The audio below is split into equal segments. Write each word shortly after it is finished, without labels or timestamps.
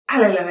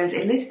Hello lovers,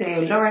 in this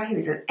video Lauren, who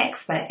is an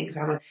expert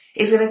examiner,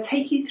 is going to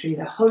take you through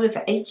the whole of the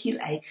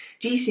AQA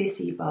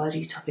GCSE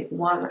biology topic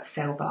 1,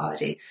 cell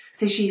biology.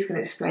 So she's going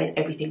to explain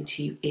everything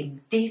to you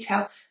in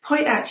detail,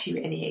 point out to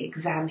you any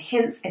exam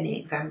hints, any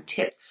exam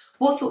tips,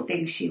 what sort of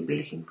things she'll be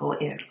looking for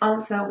in an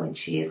answer when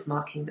she is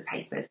marking the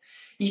papers.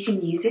 You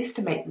can use this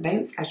to make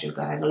notes as you're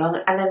going along,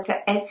 and then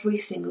for every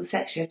single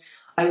section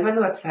over on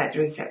the website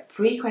there is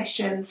free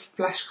questions,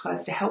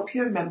 flashcards to help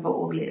you remember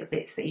all the little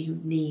bits that you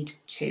need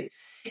to.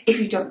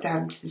 If you jump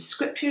down to the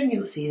description,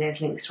 you'll see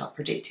there's links to our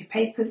predictive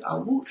papers, our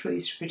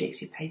walkthroughs to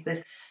predictive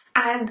papers,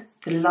 and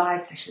the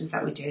live sessions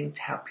that we're doing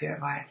to help you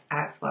revise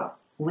as well.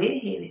 We're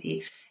here with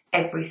you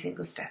every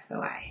single step of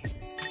the way.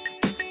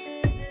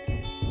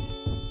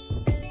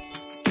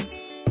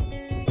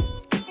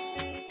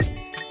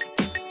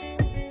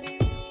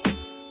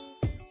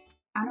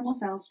 Animal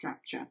cell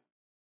structure.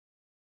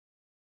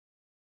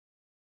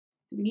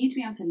 So we need to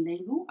be able to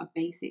label a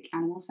basic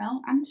animal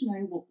cell and to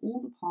know what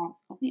all the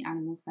parts of the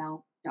animal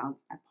cell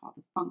does as part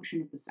of the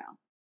function of the cell.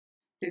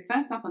 So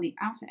first up on the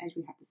outer edge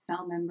we have the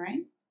cell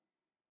membrane,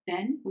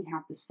 then we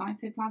have the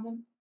cytoplasm.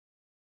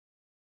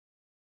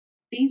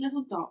 These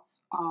little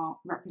dots are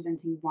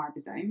representing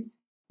ribosomes.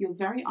 You're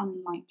very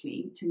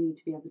unlikely to need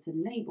to be able to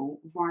label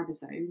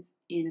ribosomes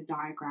in a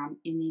diagram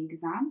in the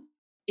exam.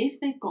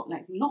 If they've got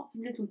like lots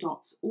of little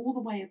dots all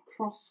the way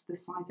across the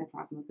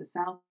cytoplasm of the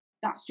cell,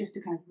 that's just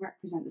to kind of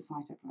represent the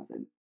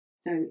cytoplasm.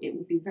 So it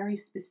would be very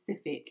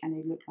specific and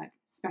they look like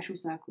special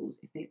circles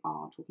if they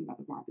are talking about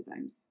the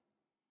ribosomes.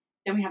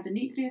 Then we have the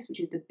nucleus,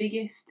 which is the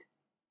biggest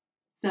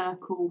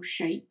circle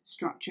shape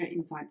structure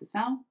inside the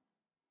cell.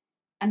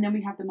 And then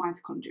we have the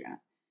mitochondria.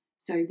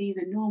 So these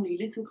are normally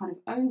little kind of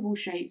oval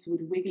shapes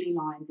with wiggly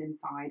lines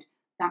inside.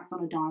 That's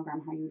on a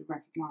diagram how you would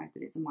recognise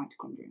that it's a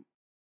mitochondria.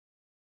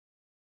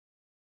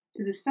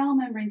 So the cell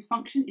membrane's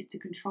function is to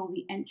control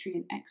the entry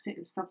and exit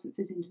of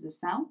substances into the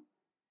cell.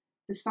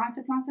 The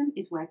cytoplasm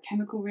is where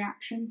chemical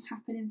reactions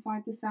happen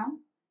inside the cell.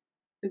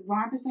 The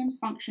ribosome's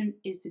function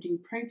is to do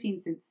protein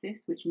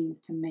synthesis, which means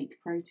to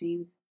make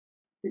proteins.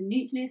 The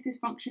nucleus's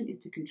function is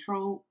to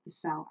control the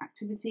cell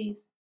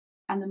activities.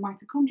 And the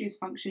mitochondria's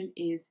function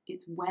is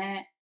it's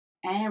where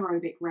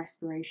aerobic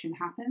respiration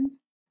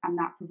happens, and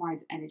that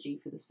provides energy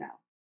for the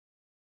cell.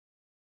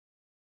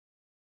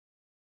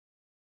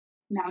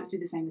 Now let's do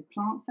the same with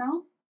plant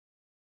cells.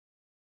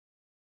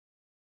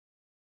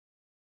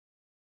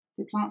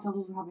 So plant cells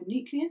also have a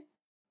nucleus.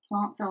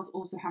 Plant cells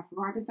also have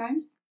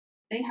ribosomes.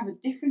 They have a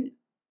different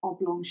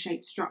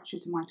oblong-shaped structure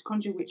to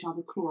mitochondria, which are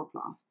the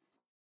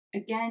chloroplasts.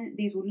 Again,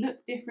 these will look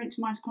different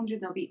to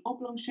mitochondria. They'll be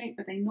oblong-shaped,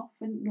 but they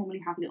often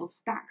normally have little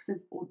stacks of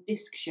or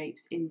disc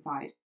shapes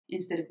inside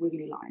instead of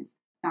wiggly lines.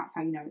 That's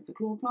how you know it's a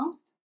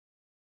chloroplast.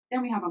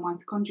 Then we have our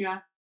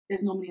mitochondria.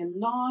 There's normally a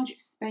large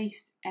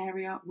space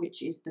area,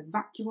 which is the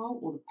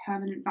vacuole or the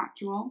permanent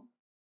vacuole.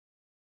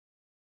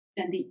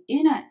 Then the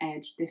inner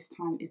edge this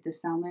time is the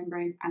cell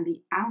membrane and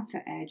the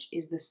outer edge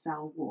is the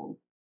cell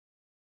wall.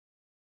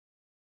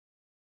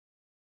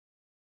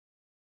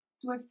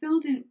 So I've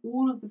filled in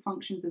all of the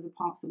functions of the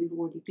parts that we've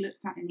already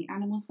looked at in the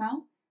animal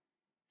cell.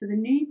 For the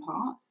new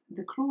parts,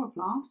 the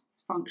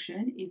chloroplast's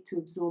function is to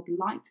absorb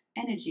light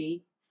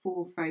energy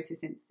for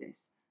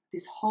photosynthesis.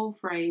 This whole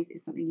phrase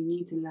is something you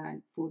need to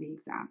learn for the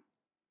exam.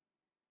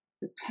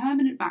 The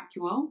permanent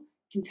vacuole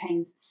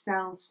contains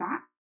cell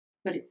sap,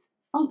 but its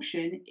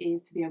function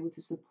is to be able to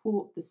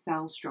support the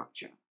cell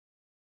structure.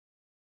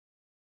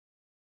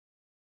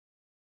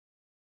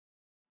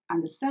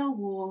 And the cell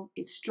wall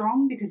is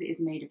strong because it is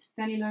made of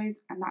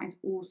cellulose, and that is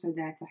also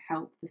there to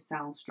help the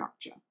cell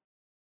structure.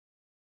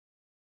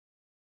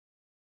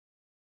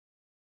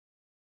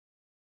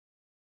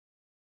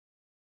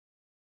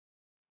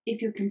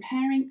 If you're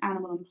comparing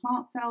animal and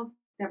plant cells,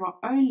 there are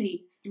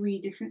only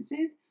 3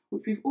 differences,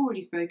 which we've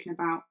already spoken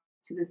about.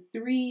 So the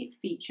 3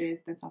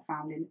 features that are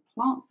found in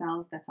plant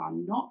cells that are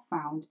not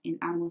found in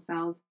animal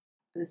cells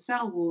are the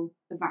cell wall,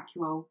 the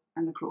vacuole,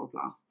 and the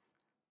chloroplasts.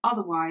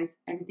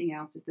 Otherwise, everything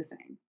else is the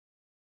same.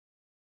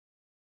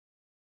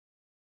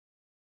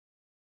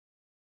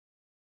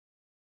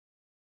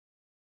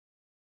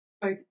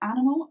 Both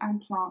animal and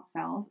plant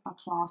cells are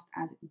classed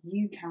as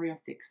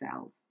eukaryotic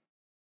cells.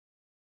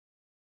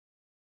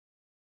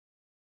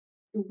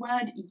 The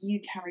word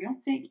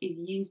eukaryotic is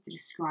used to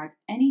describe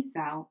any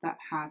cell that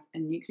has a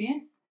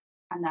nucleus,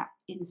 and that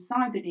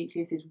inside the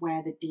nucleus is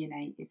where the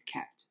DNA is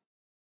kept.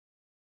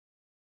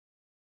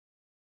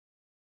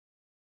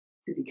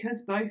 So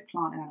because both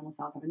plant and animal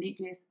cells have a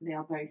nucleus, they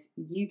are both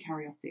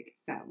eukaryotic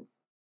cells.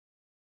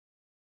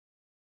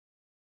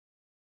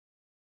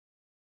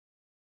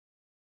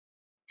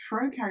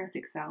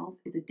 Prokaryotic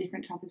cells is a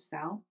different type of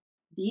cell.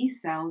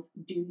 These cells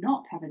do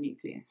not have a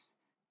nucleus.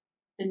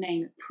 The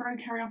name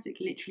prokaryotic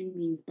literally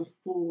means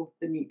before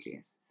the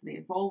nucleus. So they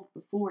evolved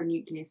before a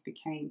nucleus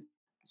became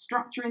a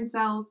structure in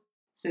cells,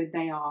 so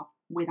they are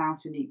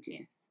without a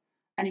nucleus.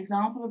 An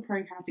example of a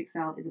prokaryotic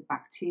cell is a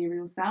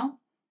bacterial cell,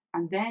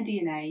 and their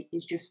DNA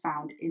is just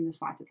found in the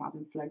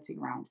cytoplasm floating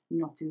around,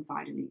 not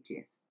inside a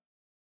nucleus.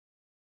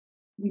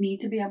 We need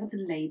to be able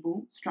to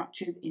label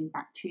structures in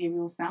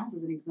bacterial cells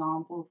as an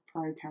example of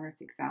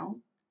prokaryotic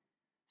cells.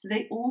 So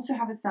they also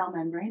have a cell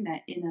membrane,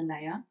 their inner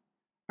layer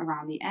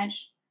around the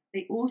edge.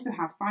 They also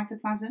have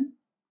cytoplasm.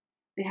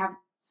 They have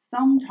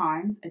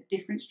sometimes a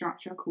different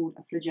structure called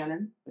a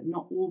flagellum, but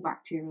not all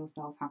bacterial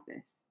cells have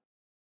this.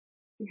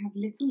 They have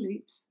little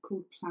loops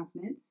called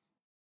plasmids.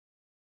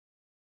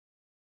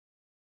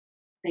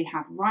 They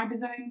have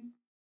ribosomes.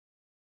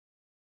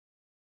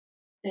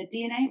 Their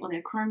DNA or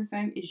their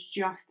chromosome is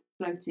just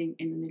floating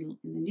in the middle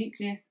in the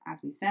nucleus,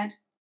 as we said.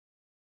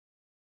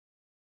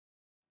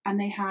 And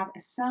they have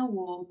a cell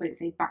wall, but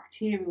it's a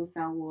bacterial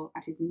cell wall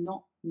that is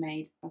not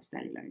made of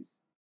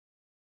cellulose.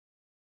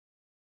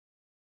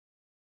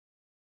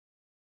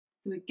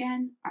 So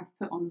again, I've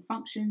put on the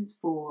functions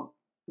for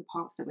the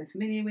parts that we're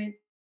familiar with.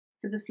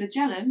 For the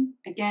flagellum,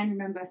 again,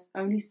 remember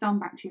only some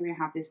bacteria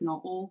have this,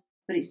 not all,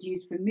 but it's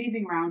used for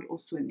moving around or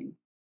swimming.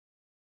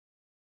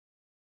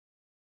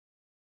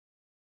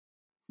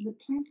 So the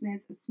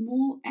plasmids are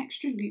small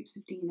extra loops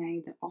of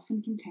DNA that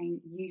often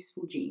contain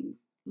useful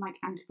genes, like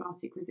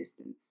antibiotic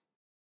resistance.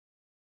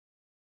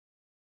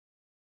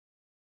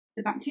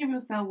 The bacterial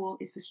cell wall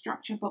is for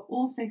structure, but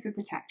also for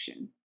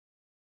protection.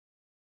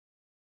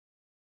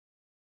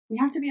 We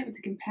have to be able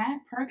to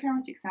compare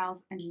prokaryotic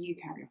cells and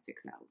eukaryotic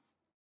cells.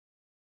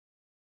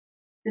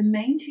 The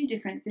main two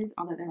differences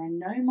are that there are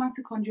no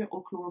mitochondria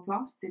or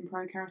chloroplasts in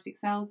prokaryotic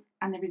cells,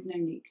 and there is no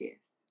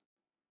nucleus.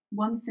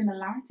 One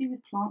similarity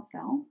with plant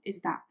cells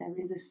is that there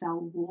is a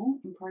cell wall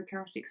in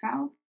prokaryotic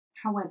cells.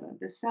 However,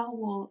 the cell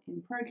wall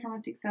in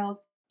prokaryotic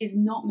cells is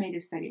not made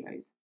of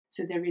cellulose,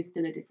 so there is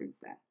still a difference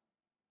there.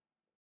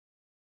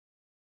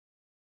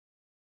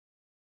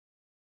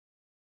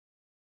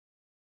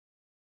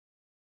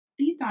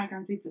 These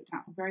diagrams we've looked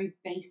at are very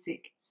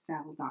basic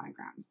cell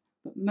diagrams,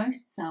 but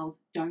most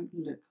cells don't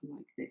look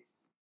like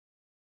this.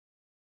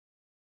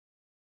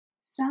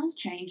 Cells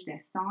change their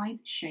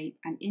size, shape,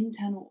 and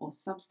internal or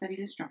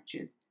subcellular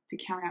structures to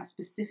carry out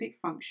specific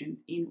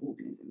functions in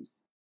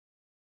organisms.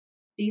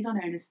 These are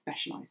known as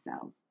specialized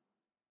cells.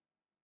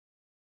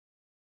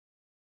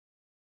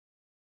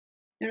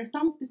 There are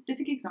some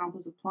specific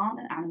examples of plant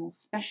and animal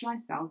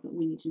specialized cells that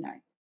we need to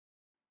know.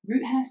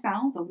 Root hair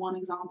cells are one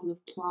example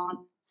of plant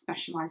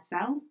specialized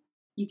cells.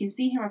 You can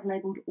see here I've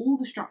labelled all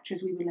the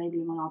structures we were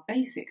labelling on our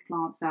basic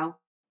plant cell,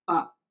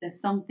 but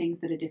there's some things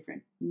that are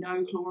different.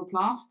 No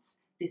chloroplasts,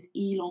 this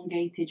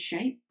elongated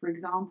shape, for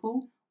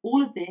example.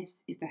 All of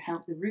this is to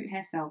help the root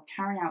hair cell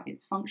carry out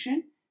its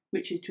function,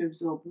 which is to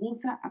absorb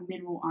water and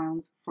mineral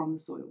ions from the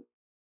soil.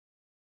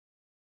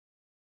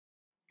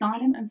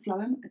 Xylem and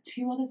phloem are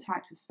two other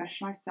types of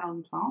specialised cell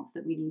in plants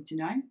that we need to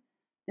know.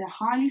 They're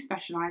highly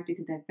specialised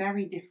because they're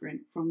very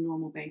different from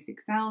normal basic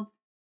cells,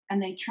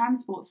 and they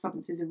transport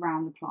substances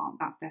around the plant.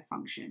 That's their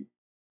function.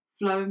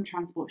 Phloem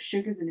transports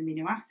sugars and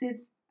amino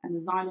acids, and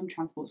the xylem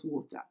transports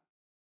water.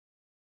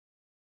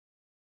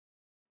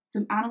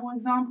 Some animal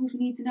examples we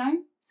need to know.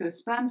 So a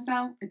sperm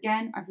cell,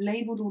 again, I've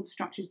labelled all the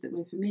structures that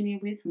we're familiar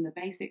with from the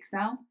basic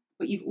cell,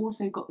 but you've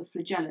also got the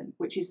flagellum,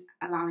 which is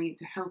allowing it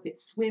to help it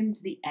swim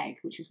to the egg,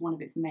 which is one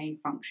of its main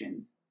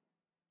functions.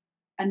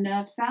 A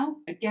nerve cell,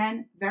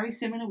 again, very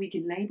similar. We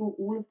can label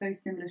all of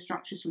those similar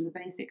structures from the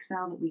basic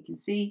cell that we can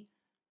see,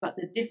 but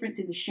the difference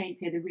in the shape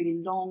here, the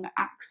really long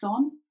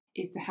axon,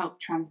 is to help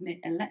transmit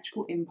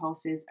electrical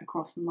impulses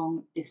across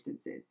long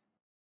distances.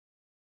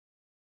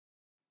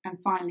 And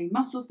finally,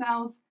 muscle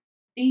cells.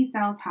 These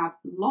cells have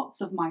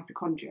lots of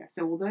mitochondria,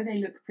 so although they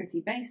look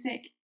pretty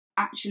basic,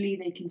 actually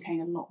they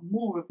contain a lot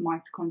more of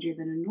mitochondria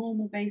than a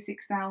normal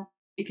basic cell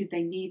because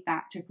they need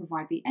that to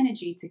provide the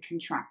energy to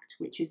contract,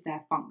 which is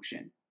their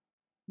function.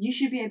 You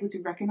should be able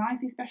to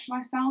recognise these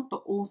specialised cells,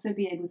 but also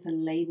be able to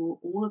label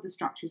all of the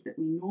structures that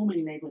we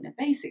normally label in a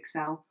basic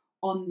cell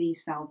on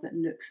these cells that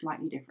look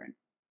slightly different.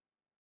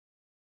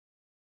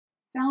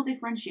 Cell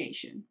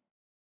differentiation.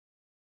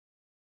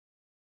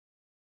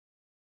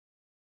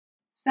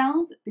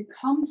 Cells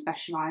become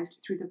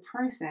specialised through the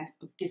process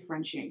of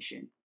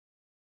differentiation.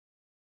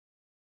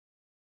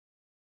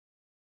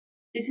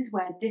 This is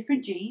where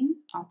different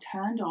genes are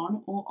turned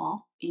on or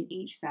off in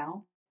each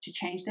cell to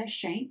change their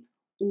shape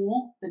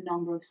or the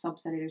number of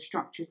subcellular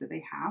structures that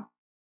they have.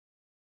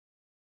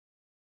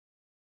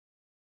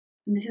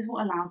 And this is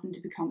what allows them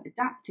to become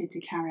adapted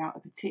to carry out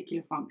a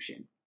particular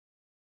function.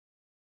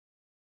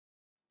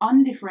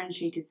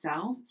 Undifferentiated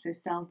cells, so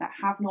cells that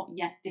have not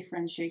yet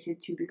differentiated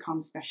to become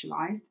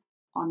specialised,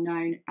 are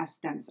known as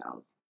stem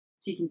cells.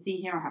 So you can see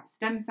here I have a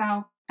stem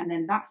cell, and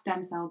then that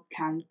stem cell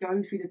can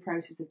go through the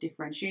process of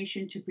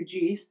differentiation to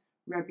produce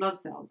red blood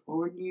cells,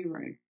 or a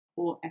neuron,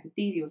 or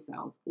epithelial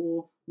cells,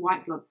 or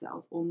white blood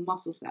cells, or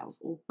muscle cells,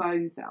 or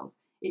bone cells.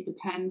 It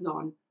depends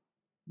on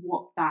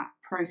what that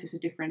process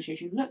of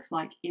differentiation looks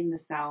like in the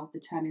cell,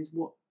 determines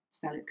what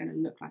cell it's going to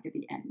look like at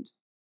the end.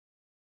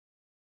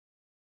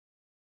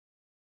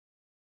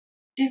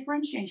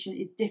 Differentiation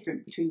is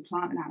different between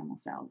plant and animal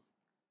cells.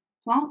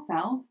 Plant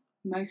cells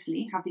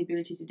mostly have the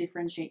ability to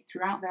differentiate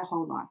throughout their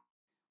whole life,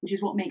 which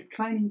is what makes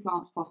cloning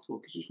plants possible,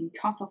 because you can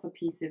cut off a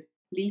piece of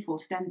leaf or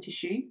stem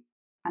tissue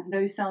and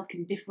those cells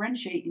can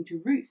differentiate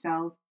into root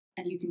cells,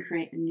 and you can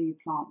create a new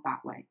plant that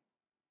way.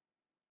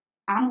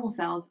 Animal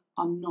cells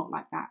are not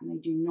like that, and they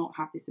do not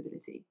have this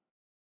ability.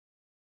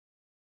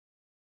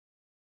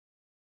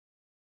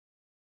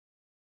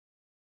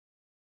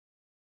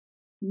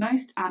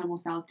 Most animal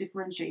cells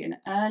differentiate in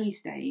an early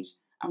stage,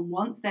 and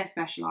once they're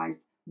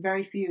specialised,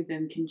 very few of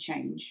them can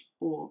change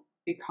or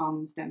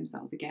become stem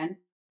cells again.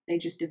 They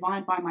just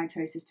divide by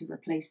mitosis to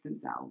replace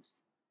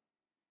themselves.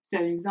 So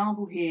an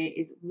example here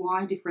is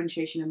why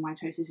differentiation and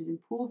mitosis is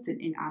important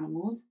in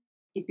animals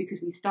is because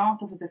we start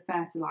off as a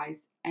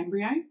fertilised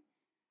embryo,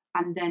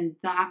 and then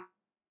that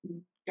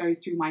goes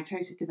through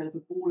mitosis to develop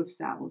a ball of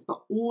cells,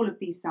 but all of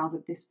these cells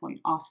at this point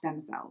are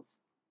stem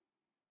cells.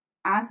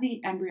 As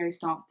the embryo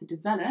starts to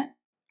develop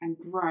and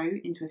grow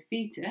into a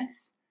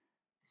fetus,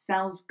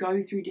 cells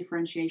go through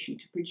differentiation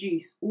to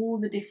produce all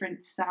the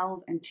different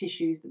cells and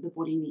tissues that the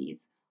body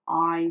needs.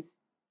 Eyes,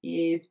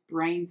 ears,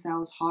 brain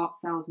cells, heart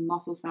cells,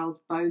 muscle cells,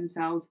 bone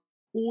cells,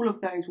 all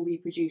of those will be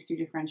produced through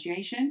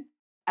differentiation.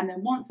 And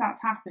then once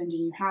that's happened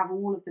and you have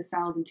all of the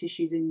cells and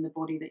tissues in the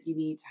body that you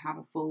need to have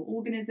a full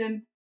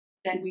organism,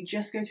 then we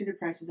just go through the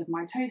process of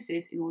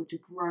mitosis in order to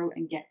grow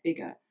and get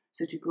bigger.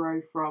 So to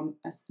grow from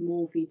a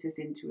small fetus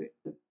into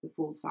the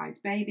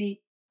full-sized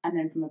baby, and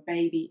then from a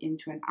baby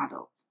into an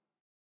adult.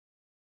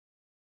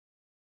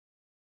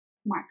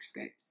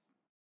 Microscopes.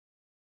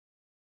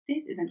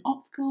 This is an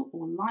optical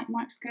or light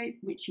microscope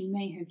which you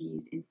may have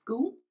used in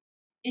school.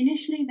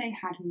 Initially they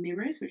had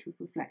mirrors which would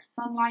reflect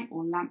sunlight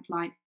or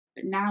lamplight,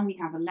 but now we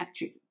have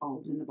electric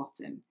bulbs in the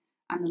bottom,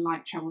 and the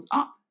light travels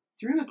up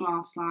through a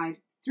glass slide,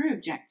 through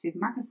objective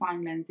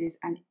magnifying lenses,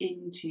 and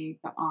into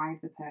the eye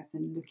of the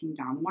person looking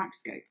down the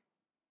microscope.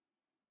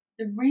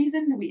 The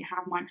reason that we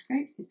have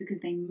microscopes is because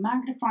they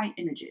magnify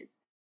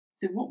images.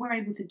 So what we're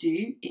able to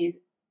do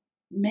is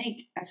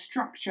make a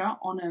structure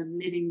on a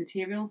living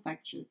material,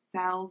 such as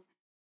cells,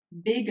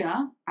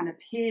 bigger and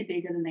appear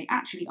bigger than they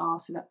actually are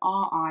so that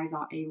our eyes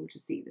are able to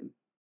see them.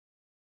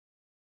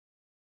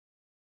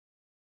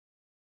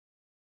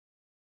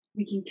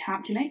 We can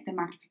calculate the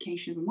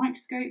magnification of a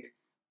microscope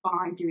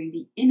by doing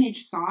the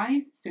image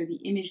size, so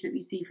the image that we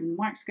see from the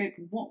microscope,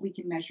 what we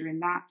can measure in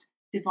that,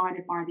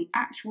 divided by the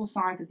actual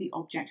size of the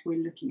object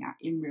we're looking at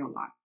in real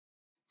life.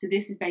 So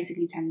this is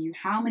basically telling you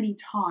how many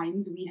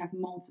times we have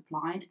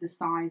multiplied the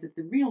size of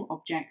the real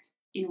object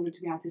in order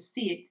to be able to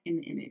see it in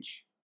the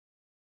image.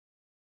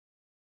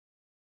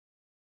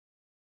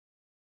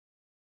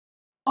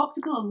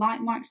 Optical or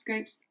light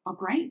microscopes are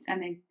great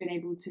and they've been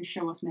able to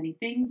show us many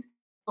things,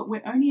 but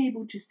we're only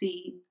able to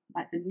see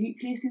like the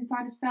nucleus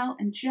inside a cell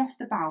and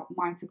just about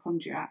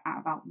mitochondria at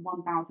about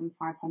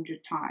 1,500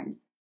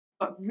 times.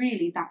 But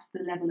really, that's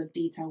the level of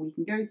detail we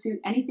can go to.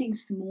 Anything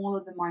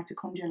smaller than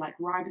mitochondria, like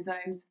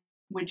ribosomes,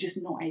 we're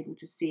just not able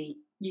to see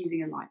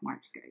using a light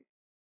microscope.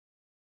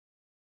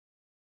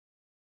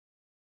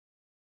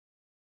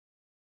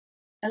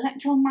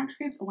 Electron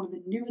microscopes are one of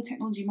the newer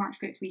technology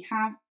microscopes we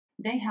have.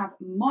 They have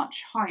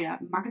much higher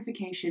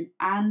magnification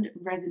and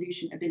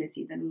resolution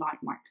ability than a light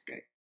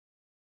microscope.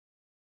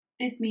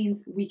 This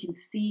means we can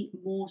see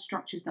more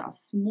structures that are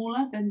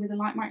smaller than with a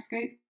light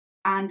microscope,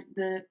 and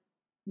the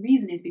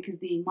reason is because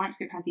the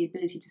microscope has the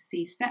ability to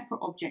see separate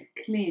objects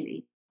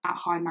clearly at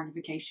high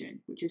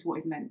magnification, which is what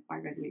is meant by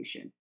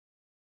resolution.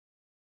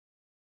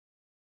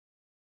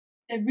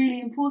 They're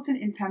really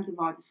important in terms of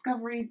our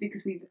discoveries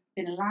because we've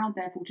been allowed,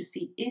 therefore, to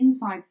see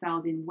inside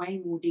cells in way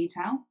more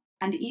detail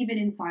and even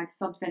inside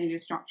subcellular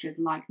structures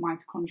like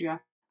mitochondria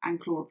and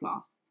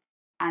chloroplasts.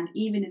 And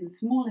even in the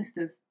smallest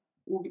of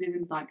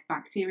organisms like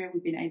bacteria,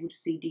 we've been able to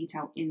see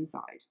detail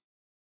inside.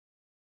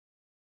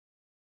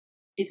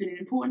 It's been an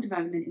important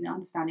development in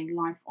understanding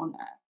life on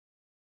Earth.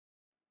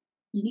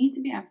 You need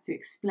to be able to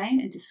explain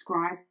and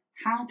describe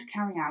how to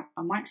carry out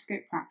a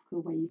microscope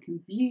practical where you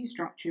can view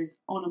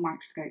structures on a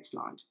microscope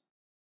slide.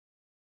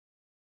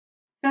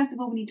 First of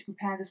all, we need to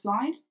prepare the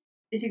slide.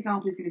 This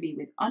example is going to be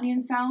with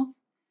onion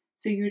cells.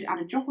 So you would add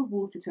a drop of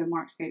water to a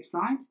microscope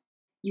slide.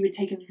 You would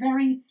take a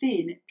very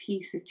thin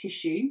piece of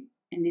tissue,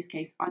 in this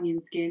case onion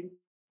skin.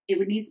 It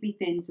would need to be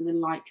thin so the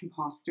light can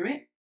pass through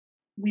it.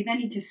 We then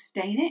need to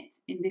stain it,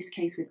 in this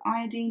case with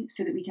iodine,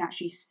 so that we can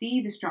actually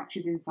see the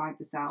structures inside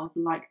the cells,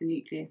 like the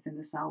nucleus and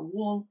the cell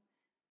wall.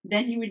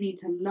 Then you would need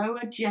to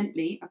lower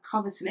gently a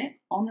cover slip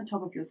on the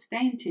top of your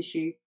stained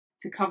tissue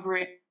to cover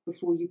it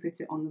before you put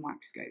it on the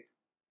microscope.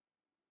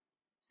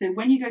 So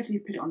when you go to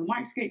put it on the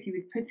microscope, you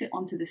would put it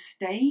onto the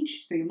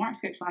stage. So your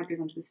microscope slide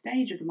goes onto the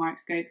stage of the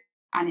microscope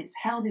and it's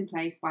held in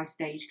place by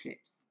stage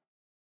clips.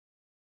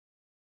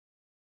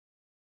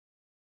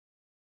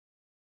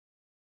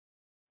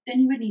 Then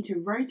you would need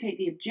to rotate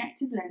the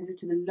objective lenses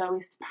to the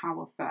lowest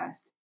power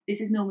first. This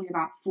is normally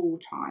about 4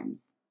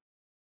 times.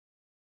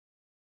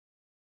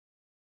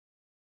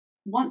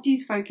 Once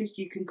you've focused,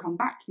 you can come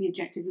back to the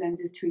objective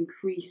lenses to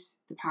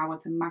increase the power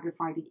to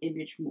magnify the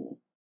image more.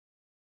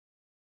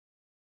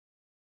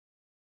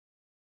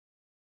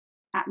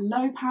 At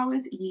low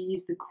powers, you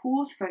use the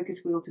coarse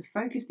focus wheel to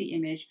focus the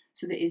image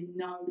so that it is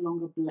no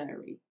longer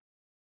blurry.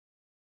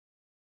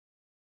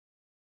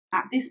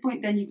 At this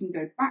point, then you can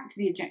go back to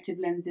the objective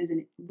lenses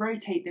and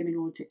rotate them in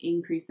order to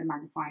increase the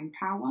magnifying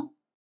power.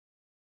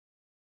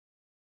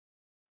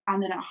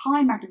 And then at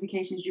high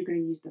magnifications, you're going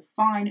to use the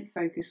fine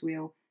focus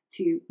wheel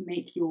to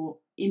make your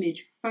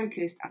image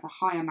focused at a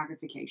higher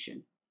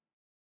magnification.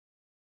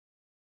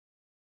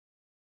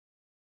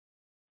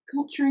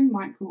 Culturing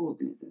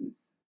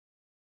microorganisms.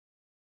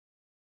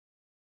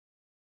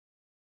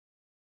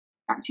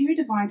 Bacteria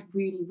divide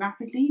really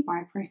rapidly by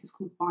a process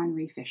called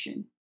binary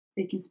fission.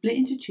 They can split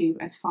into two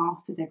as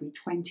fast as every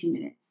 20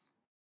 minutes.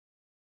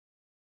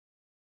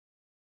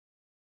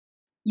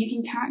 You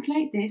can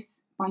calculate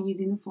this by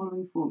using the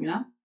following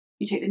formula.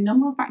 You take the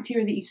number of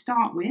bacteria that you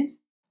start with,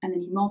 and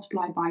then you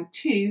multiply by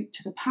 2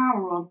 to the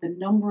power of the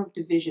number of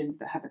divisions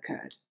that have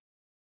occurred.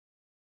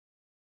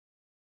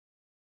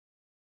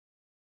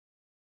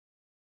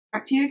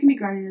 Bacteria can be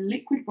grown in a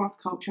liquid broth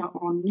culture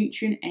or on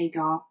nutrient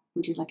agar,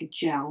 which is like a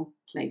gel,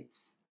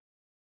 plates.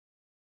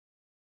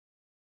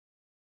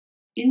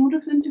 In order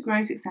for them to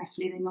grow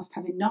successfully, they must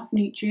have enough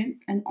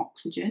nutrients and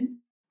oxygen,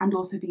 and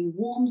also be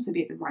warm, so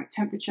be at the right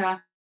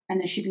temperature, and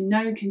there should be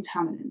no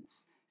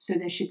contaminants. So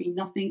there should be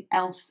nothing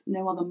else,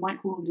 no other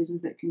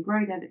microorganisms that can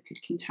grow there that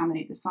could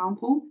contaminate the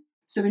sample.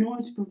 So in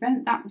order to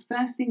prevent that, the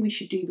first thing we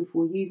should do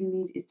before using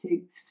these is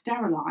to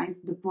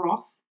sterilise the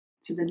broth,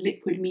 so the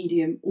liquid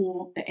medium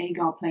or the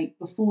agar plate,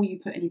 before you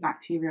put any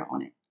bacteria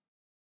on it.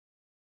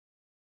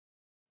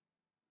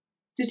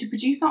 So to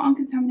produce our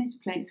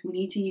uncontaminated plates, we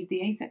need to use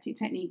the aseptic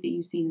technique that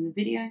you've seen in the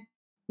video,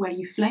 where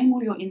you flame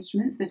all your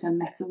instruments that are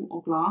metal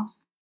or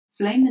glass,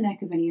 flame the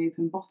neck of any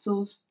open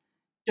bottles.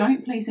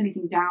 Don't place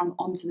anything down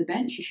onto the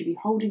bench. You should be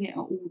holding it at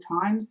all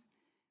times.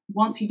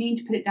 Once you need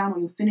to put it down or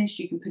you're finished,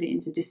 you can put it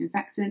into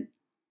disinfectant.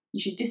 You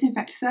should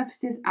disinfect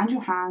surfaces and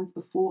your hands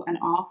before and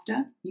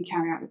after you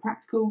carry out the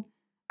practical.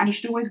 And you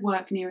should always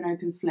work near an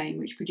open flame,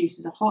 which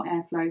produces a hot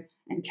airflow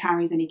and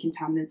carries any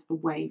contaminants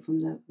away from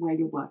where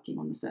you're working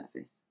on the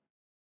surface.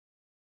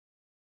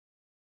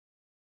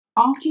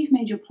 After you've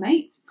made your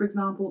plates, for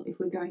example, if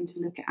we're going to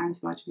look at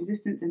antibiotic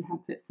resistance and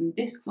have put some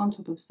discs on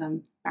top of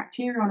some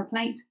bacteria on a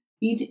plate,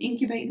 you need to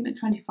incubate them at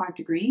 25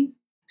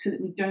 degrees so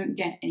that we don't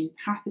get any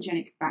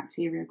pathogenic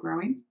bacteria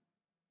growing.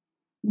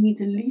 We need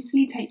to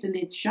loosely tape the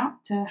lids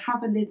shut to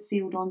have a lid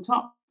sealed on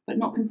top, but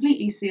not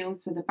completely sealed,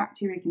 so the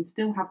bacteria can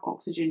still have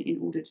oxygen in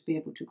order to be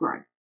able to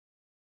grow.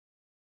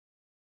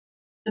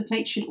 The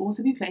plate should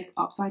also be placed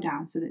upside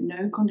down so that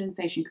no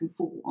condensation can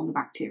fall on the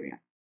bacteria.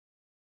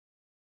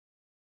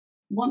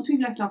 Once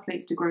we've left our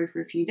plates to grow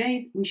for a few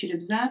days, we should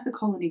observe the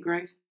colony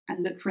growth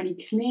and look for any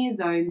clear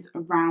zones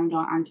around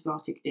our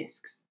antibiotic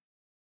discs.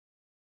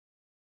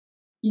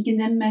 You can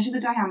then measure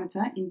the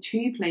diameter in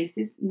two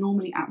places,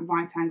 normally at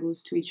right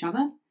angles to each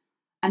other,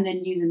 and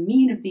then use a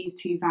mean of these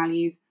two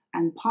values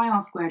and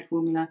pi-r²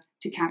 formula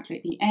to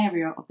calculate the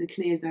area of the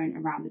clear zone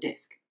around the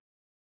disc.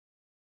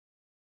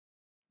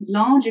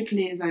 Larger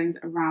clear zones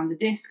around the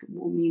disc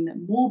will mean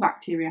that more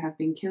bacteria have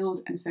been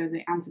killed, and so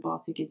the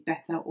antibiotic is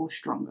better or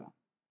stronger.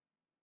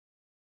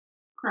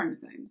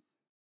 Chromosomes.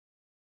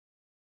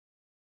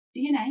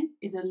 DNA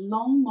is a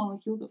long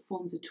molecule that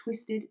forms a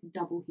twisted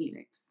double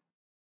helix.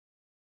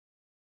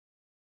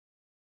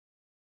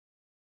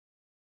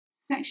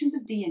 Sections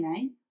of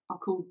DNA are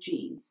called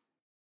genes.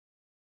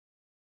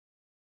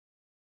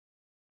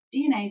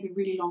 DNA is a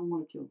really long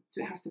molecule,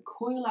 so it has to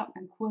coil up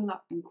and coil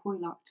up and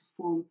coil up to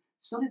form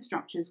solid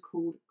structures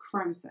called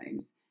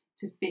chromosomes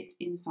to fit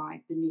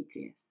inside the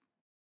nucleus.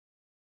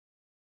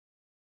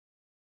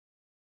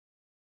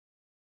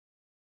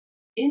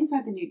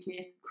 Inside the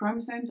nucleus,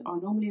 chromosomes are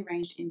normally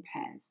arranged in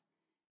pairs.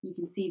 You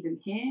can see them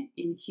here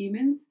in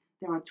humans.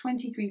 There are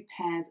 23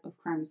 pairs of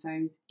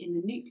chromosomes in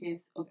the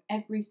nucleus of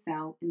every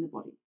cell in the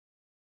body.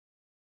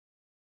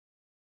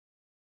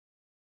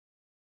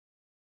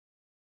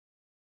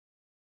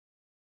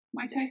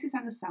 Mitosis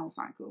and the cell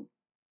cycle.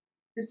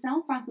 The cell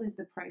cycle is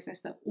the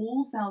process that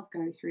all cells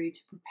go through to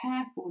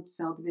prepare for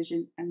cell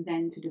division and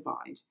then to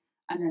divide,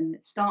 and then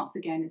it starts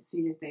again as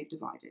soon as they've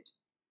divided.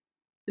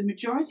 The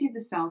majority of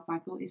the cell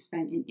cycle is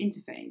spent in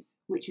interphase,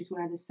 which is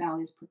where the cell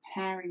is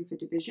preparing for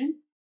division.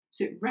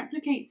 So it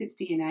replicates its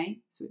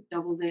DNA, so it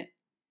doubles it.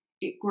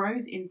 It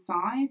grows in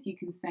size, you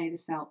can say the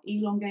cell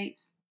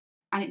elongates,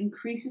 and it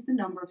increases the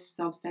number of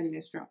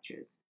subcellular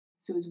structures.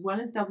 So as well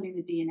as doubling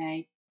the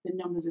DNA, the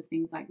numbers of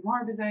things like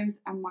ribosomes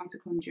and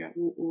mitochondria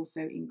will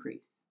also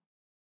increase.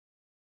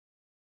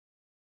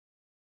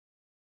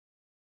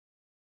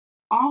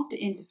 After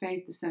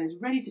interphase, the cell is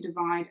ready to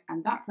divide,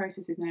 and that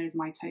process is known as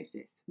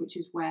mitosis, which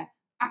is where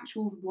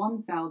actual one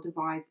cell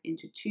divides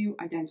into two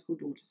identical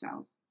daughter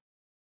cells.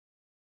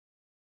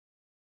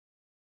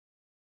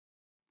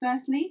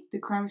 Firstly, the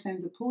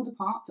chromosomes are pulled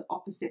apart to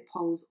opposite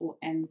poles or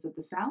ends of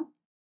the cell.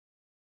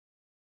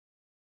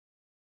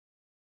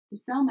 The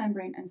cell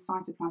membrane and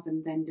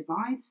cytoplasm then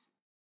divides.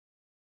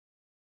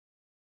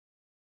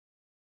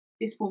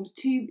 This forms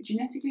two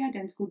genetically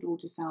identical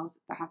daughter cells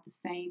that have the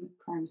same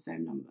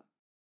chromosome number.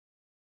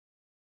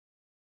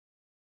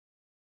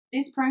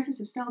 This process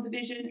of cell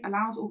division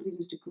allows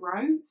organisms to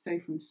grow, so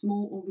from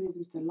small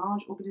organisms to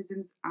large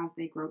organisms as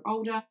they grow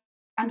older,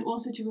 and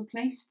also to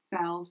replace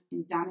cells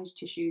in damaged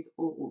tissues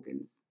or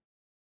organs.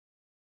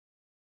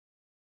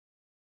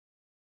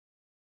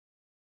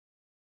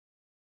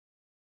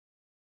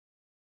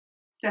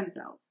 Stem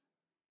cells.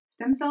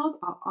 Stem cells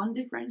are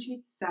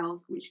undifferentiated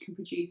cells which can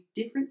produce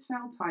different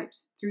cell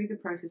types through the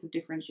process of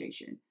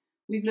differentiation.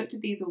 We've looked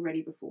at these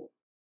already before.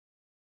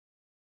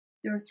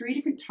 There are 3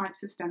 different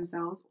types of stem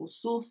cells or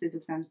sources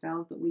of stem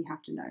cells that we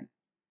have to know.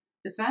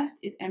 The first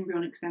is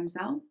embryonic stem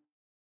cells.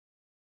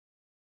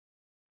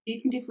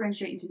 These can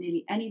differentiate into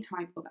nearly any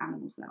type of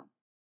animal cell.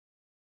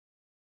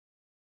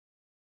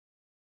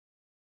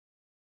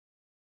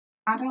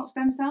 Adult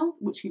stem cells,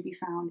 which can be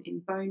found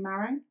in bone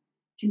marrow,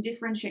 can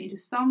differentiate into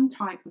some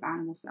type of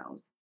animal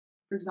cells,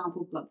 for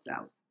example blood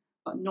cells,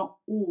 but not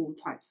all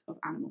types of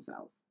animal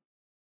cells.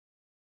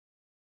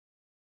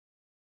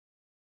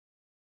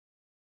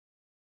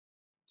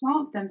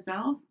 Plant stem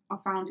cells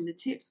are found in the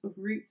tips of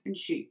roots and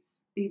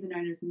shoots. These are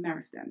known as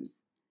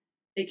meristems.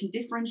 They can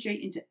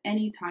differentiate into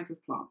any type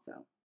of plant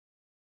cell.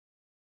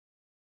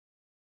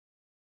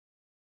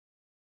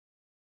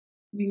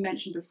 We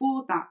mentioned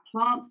before that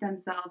plant stem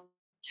cells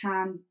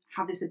can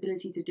have this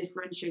ability to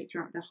differentiate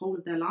throughout the whole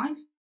of their life,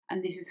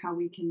 and this is how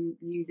we can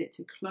use it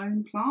to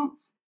clone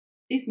plants.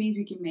 This means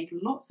we can make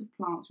lots of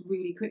plants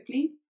really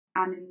quickly,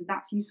 and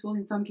that's useful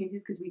in some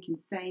cases because we can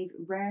save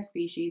rare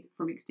species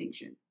from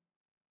extinction.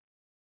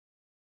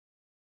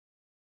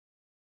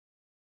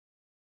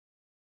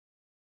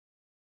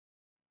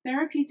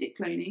 Therapeutic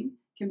cloning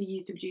can be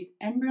used to produce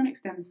embryonic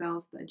stem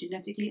cells that are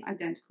genetically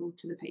identical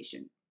to the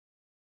patient.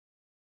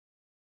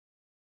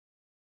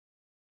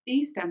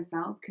 These stem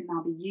cells can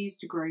now be used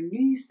to grow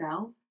new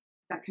cells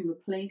that can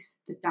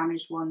replace the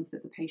damaged ones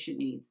that the patient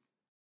needs.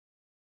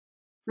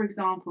 For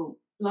example,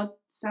 blood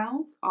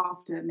cells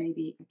after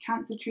maybe a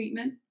cancer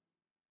treatment.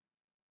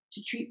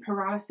 To treat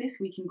paralysis,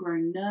 we can grow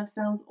nerve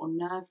cells or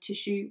nerve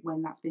tissue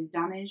when that's been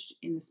damaged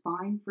in the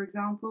spine, for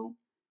example,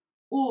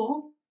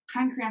 or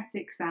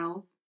pancreatic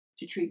cells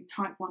to treat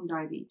type 1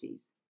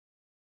 diabetes.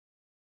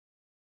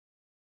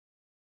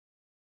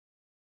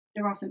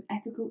 There are some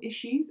ethical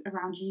issues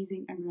around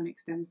using embryonic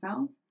stem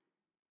cells.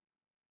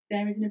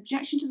 There is an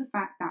objection to the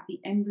fact that the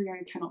embryo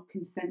cannot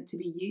consent to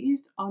be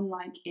used,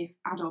 unlike if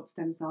adult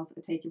stem cells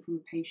are taken from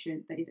a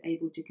patient that is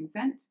able to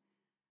consent.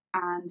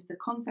 And the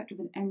concept of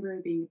an embryo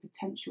being a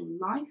potential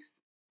life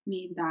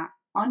mean that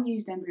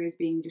unused embryos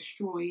being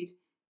destroyed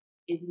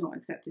is not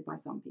accepted by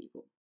some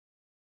people.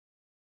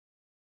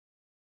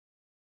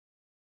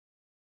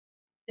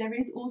 There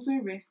is also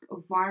a risk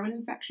of viral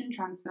infection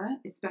transfer,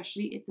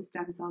 especially if the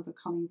stem cells are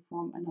coming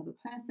from another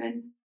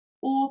person,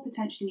 or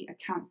potentially a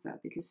cancer,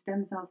 because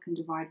stem cells can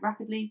divide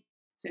rapidly,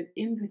 so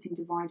inputting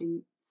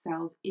dividing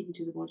cells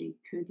into the body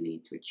could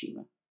lead to a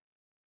tumour.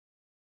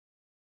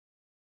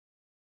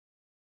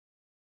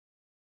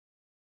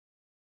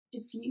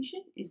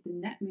 Diffusion is the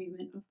net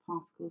movement of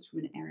particles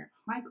from an area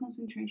of high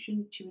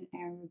concentration to an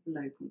area of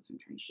low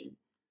concentration.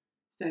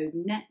 So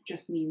net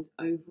just means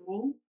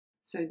overall.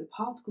 So the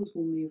particles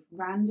will move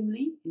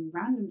randomly in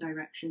random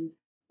directions,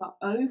 but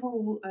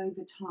overall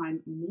over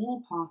time,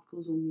 more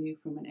particles will move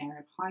from an area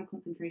of high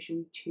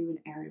concentration to an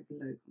area of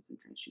low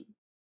concentration.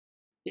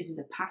 This is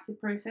a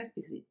passive process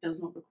because it does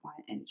not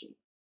require energy.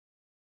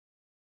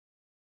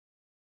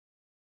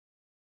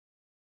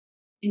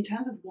 In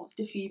terms of what's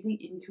diffusing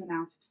into and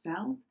out of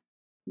cells,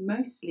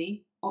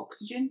 mostly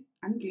oxygen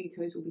and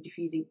glucose will be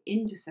diffusing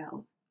into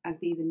cells as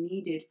these are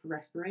needed for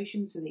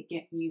respiration, so they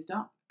get used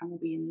up and will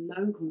be in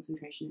low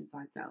concentration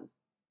inside cells.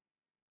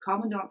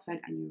 Carbon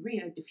dioxide and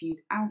urea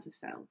diffuse out of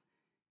cells.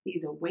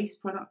 These are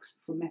waste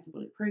products from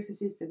metabolic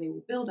processes, so they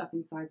will build up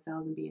inside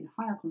cells and be in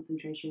higher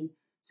concentration,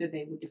 so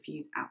they will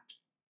diffuse out.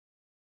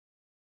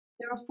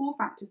 There are 4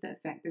 factors that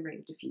affect the rate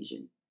of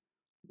diffusion.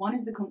 One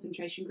is the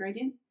concentration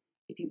gradient.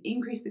 If you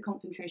increase the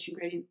concentration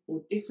gradient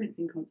or difference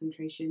in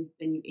concentration,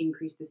 then you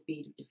increase the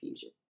speed of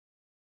diffusion.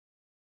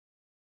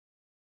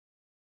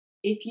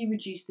 If you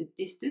reduce the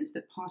distance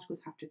that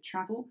particles have to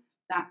travel,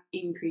 that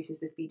increases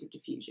the speed of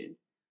diffusion.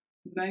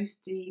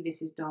 Mostly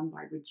this is done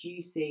by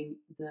reducing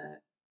the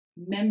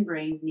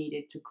membranes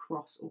needed to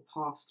cross or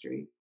pass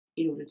through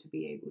in order to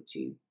be able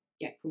to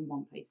get from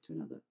one place to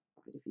another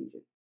by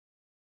diffusion.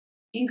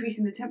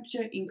 Increasing the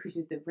temperature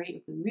increases the rate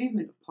of the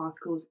movement of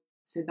particles,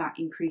 so that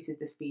increases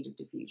the speed of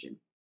diffusion.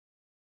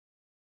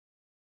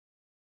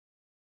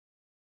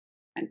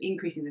 And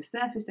increasing the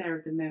surface area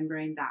of the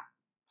membrane that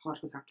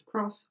particles have to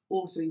cross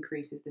also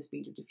increases the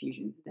speed of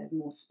diffusion. There's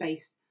more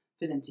space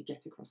for them to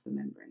get across the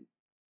membrane.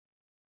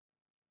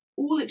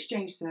 All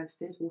exchange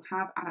surfaces will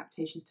have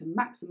adaptations to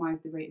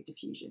maximize the rate of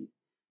diffusion.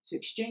 So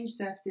exchange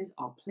surfaces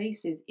are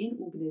places in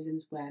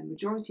organisms where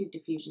majority of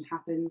diffusion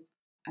happens,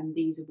 and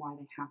these are why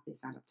they have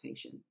this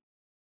adaptation.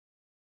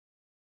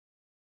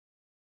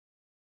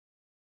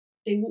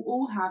 They will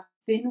all have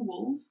thin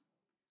walls,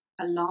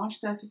 a large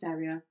surface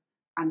area,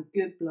 and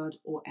good blood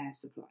or air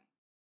supply.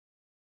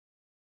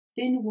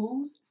 Thin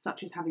walls,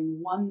 such as having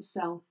 1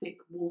 cell thick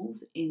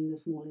walls in the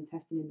small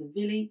intestine in the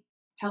villi,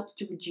 helps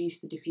to reduce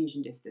the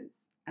diffusion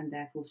distance and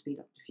therefore speed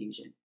up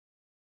diffusion.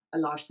 A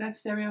large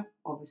surface area,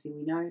 obviously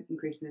we know,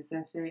 increasing the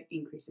surface area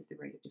increases the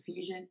rate of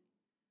diffusion.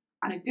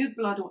 And a good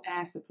blood or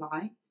air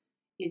supply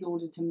is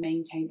ordered to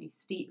maintain a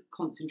steep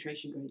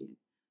concentration gradient.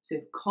 So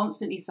if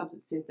constantly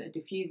substances that are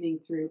diffusing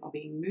through are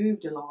being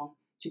moved along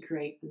to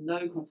create a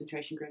low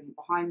concentration gradient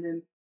behind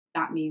them,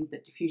 that means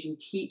that diffusion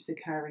keeps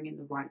occurring in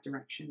the right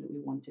direction that we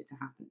want it to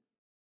happen.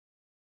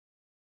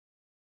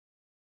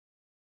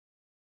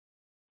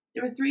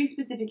 There are 3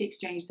 specific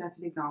exchange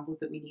surface examples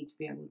that we need to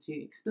be able to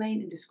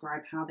explain and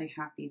describe how they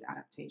have these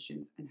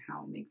adaptations and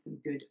how it makes them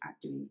good at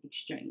doing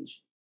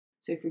exchange.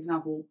 So for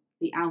example,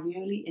 the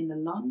alveoli in the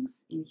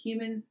lungs in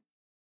humans,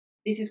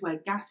 this is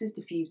where gases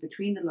diffuse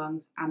between the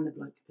lungs and the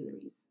blood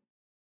capillaries.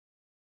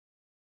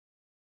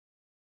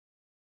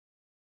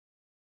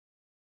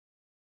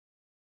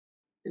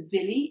 The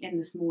villi in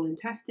the small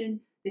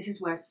intestine, this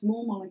is where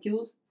small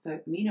molecules, so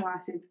amino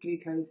acids,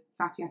 glucose,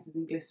 fatty acids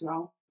and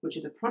glycerol, which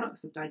are the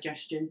products of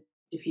digestion,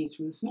 diffuse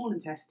from the small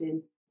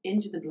intestine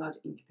into the blood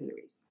in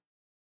capillaries.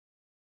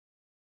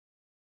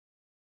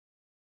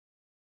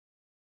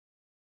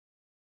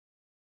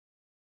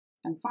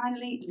 And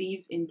finally,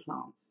 leaves in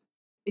plants.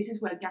 This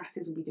is where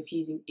gases will be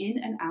diffusing in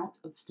and out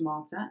of the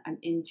stomata and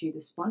into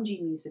the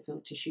spongy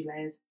mesophyll tissue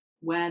layers,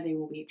 where they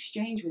will be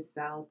exchanged with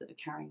cells that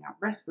are carrying out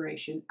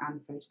respiration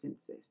and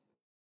photosynthesis.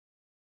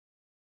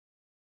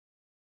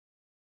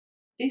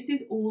 This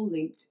is all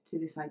linked to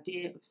this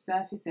idea of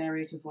surface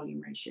area to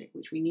volume ratio,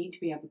 which we need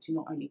to be able to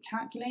not only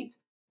calculate,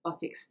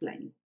 but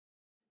explain.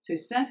 So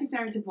surface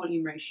area to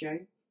volume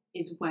ratio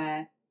is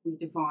where we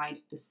divide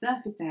the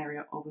surface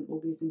area of an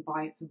organism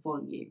by its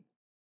volume.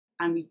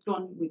 And we've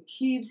gone with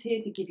cubes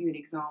here to give you an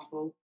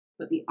example,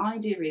 but the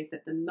idea is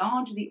that the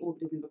larger the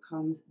organism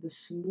becomes, the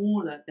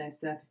smaller their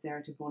surface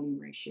area to volume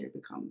ratio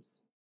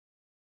becomes.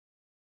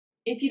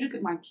 If you look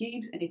at my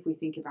cubes, and if we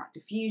think about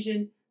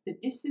diffusion, the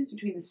distance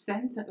between the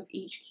centre of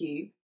each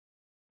cube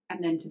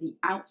and then to the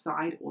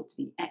outside or to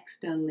the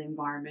external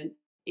environment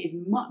is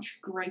much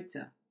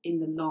greater in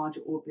the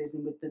larger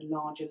organism with the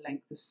larger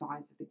length of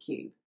size of the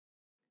cube.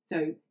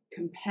 So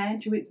compared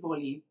to its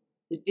volume,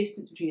 the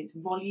distance between its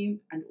volume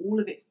and all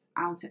of its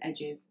outer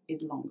edges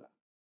is longer.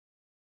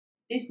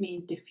 This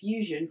means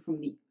diffusion from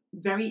the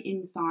very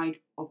inside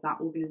of that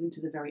organism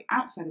to the very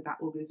outside of that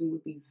organism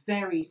would be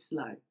very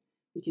slow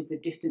because the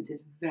distance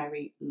is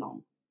very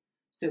long.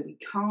 So we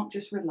can't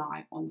just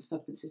rely on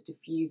substances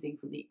diffusing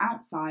from the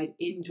outside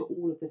into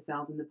all of the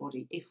cells in the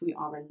body if we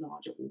are a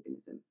larger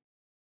organism.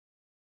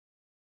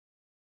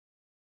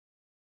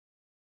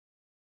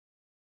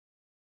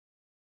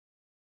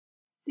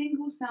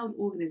 Single-celled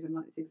organisms,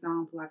 like this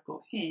example I've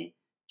got here,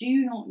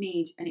 do not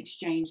need an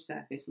exchange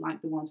surface like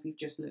the ones we've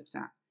just looked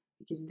at,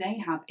 because they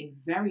have a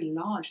very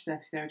large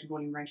surface area to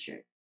volume ratio,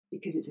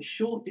 because it's a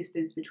short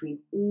distance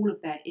between all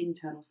of their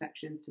internal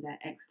sections to their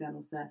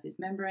external surface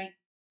membrane.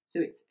 So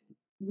it's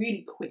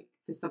really quick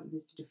for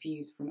substances to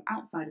diffuse from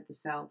outside of the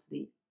cell to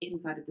the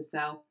inside of the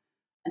cell,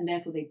 and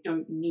therefore they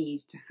don't need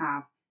to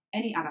have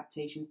any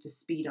adaptations to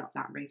speed up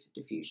that rate of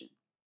diffusion.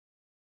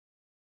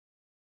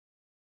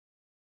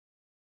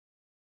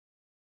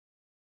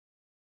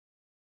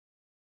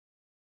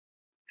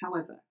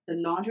 However, the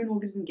larger an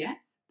organism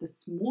gets, the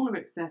smaller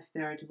its surface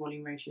area to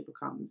volume ratio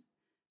becomes.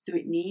 So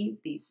it needs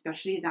these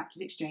specially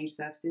adapted exchange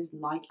surfaces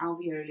like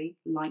alveoli,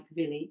 like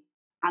villi,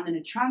 and then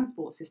a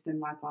transport system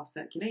like our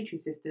circulatory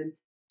system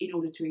in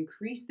order to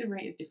increase the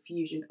rate of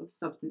diffusion of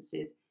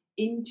substances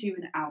into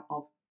and out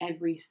of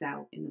every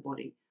cell in the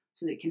body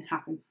so that it can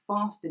happen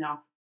fast enough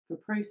for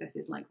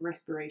processes like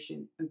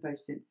respiration and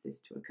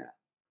photosynthesis to occur.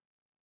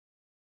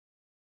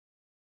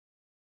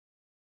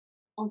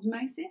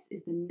 Osmosis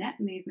is the net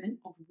movement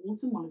of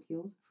water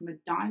molecules from a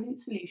dilute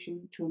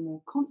solution to a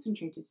more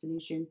concentrated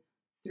solution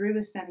through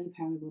a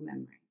semi-permeable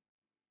membrane.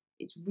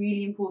 It's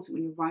really important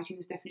when you're writing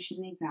this definition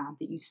in the exam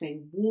that you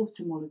say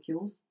water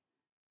molecules,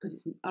 because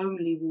it's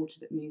only water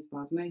that moves by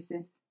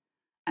osmosis,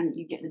 and that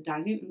you get the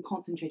dilute and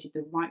concentrated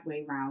the right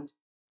way round,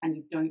 and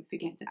you don't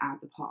forget to add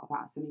the part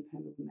about a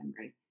semi-permeable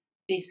membrane.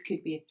 This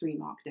could be a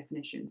 3-mark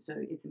definition, so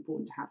it's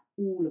important to have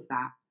all of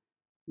that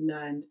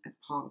learned as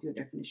part of your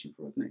definition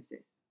for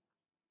osmosis.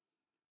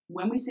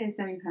 When we say a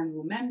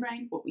semi-permeable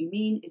membrane, what we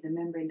mean is a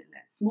membrane that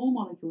lets small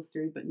molecules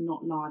through but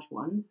not large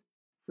ones,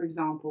 for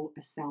example,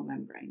 a cell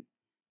membrane.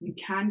 You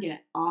can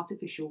get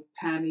artificial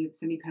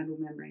semi-permeable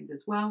membranes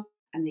as well,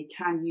 and they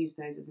can use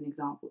those as an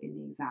example in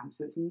the exam,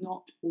 so it's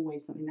not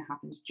always something that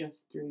happens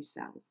just through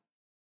cells.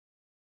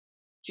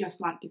 Just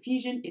like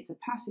diffusion, it's a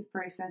passive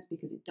process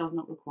because it does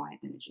not require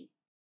energy.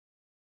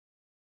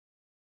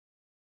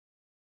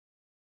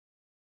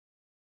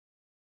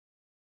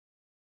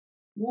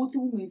 Water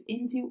will move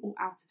into or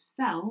out of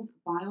cells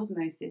by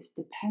osmosis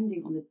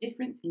depending on the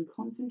difference in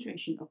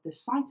concentration of the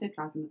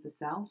cytoplasm of the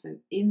cell, so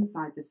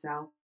inside the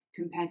cell,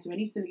 compared to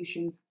any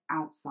solutions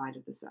outside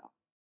of the cell.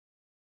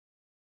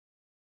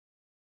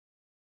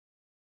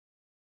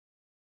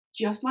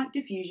 Just like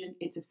diffusion,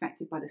 it's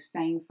affected by the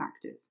same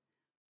factors: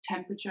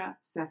 temperature,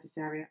 surface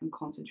area, and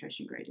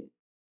concentration gradient.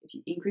 If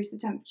you increase the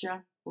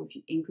temperature, or if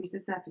you increase the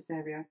surface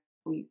area,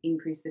 or you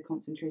increase the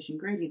concentration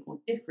gradient or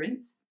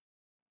difference,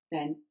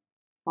 then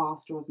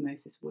faster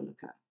osmosis will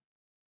occur.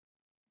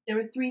 There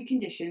are 3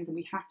 conditions, and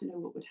we have to know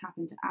what would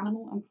happen to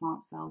animal and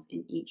plant cells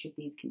in each of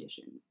these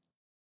conditions.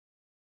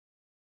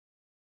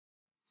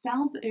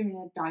 Cells that are in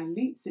a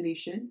dilute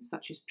solution,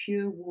 such as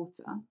pure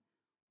water,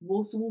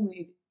 water will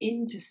move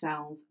into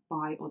cells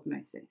by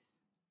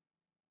osmosis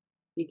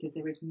because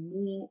there is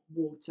more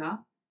water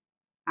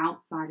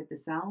outside of the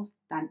cells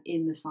than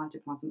in the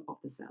cytoplasm of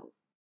the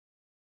cells.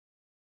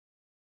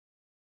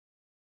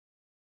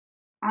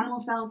 Animal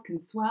cells can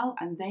swell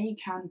and they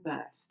can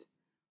burst.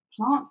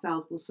 Plant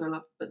cells will swell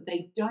up, but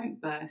they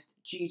don't burst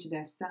due to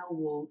their cell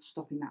wall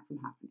stopping that from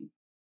happening.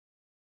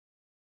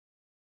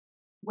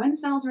 When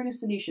cells are in a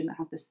solution that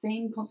has the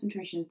same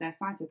concentration as their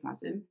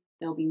cytoplasm,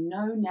 there will be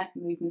no net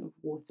movement of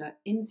water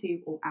into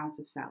or out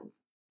of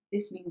cells.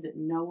 This means that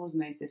no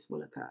osmosis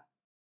will occur.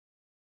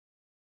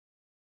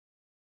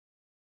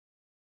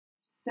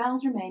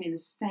 Cells remain in the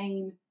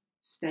same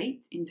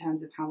state in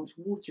terms of how much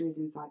water is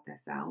inside their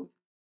cells.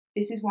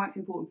 This is why it's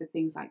important for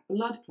things like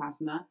blood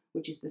plasma,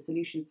 which is the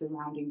solution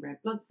surrounding red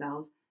blood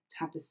cells, to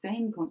have the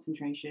same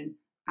concentration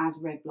as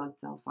red blood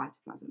cell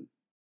cytoplasm.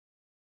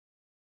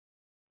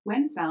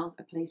 When cells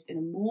are placed in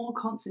a more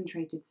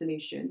concentrated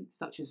solution,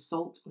 such as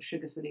salt or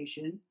sugar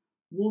solution,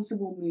 water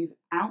will move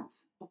out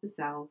of the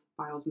cells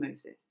by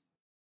osmosis.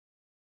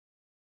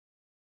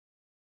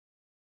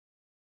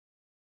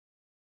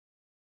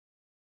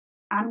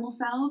 Animal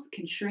cells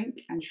can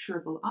shrink and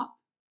shrivel up.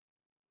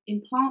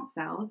 In plant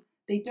cells,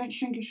 they don't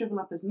shrink and shrivel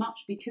up as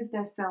much because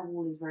their cell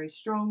wall is very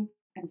strong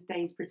and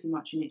stays pretty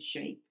much in its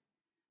shape.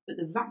 But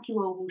the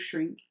vacuole will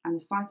shrink and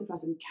the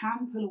cytoplasm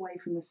can pull away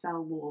from the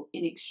cell wall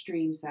in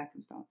extreme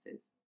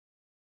circumstances.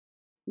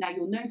 Now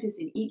you'll notice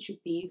in each of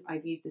these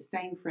I've used the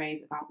same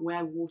phrase about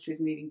where water is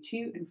moving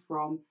to and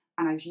from,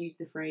 and I've used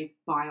the phrase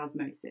by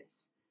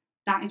osmosis.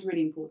 That is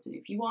really important.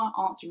 If you are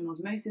answering an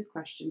osmosis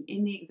question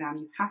in the exam,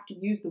 you have to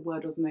use the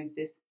word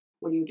osmosis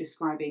when you're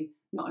describing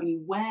not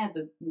only where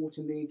the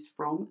water moves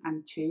from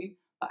and to,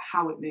 but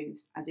how it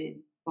moves, as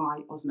in by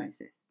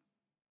osmosis.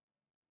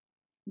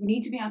 We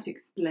need to be able to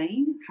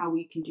explain how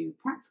we can do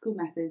practical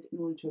methods in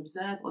order to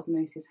observe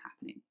osmosis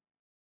happening.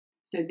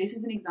 So this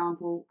is an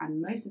example,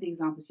 and most of the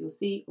examples you'll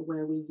see are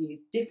where we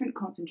use different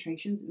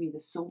concentrations of either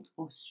salt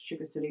or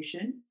sugar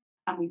solution,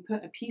 and we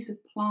put a piece of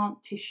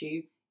plant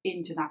tissue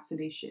into that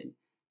solution.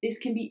 This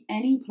can be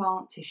any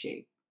plant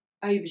tissue: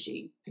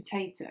 aubergine,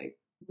 potato,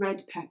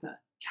 red pepper,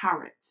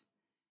 carrot.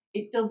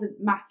 It doesn't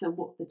matter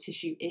what the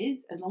tissue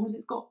is, as long as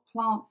it's got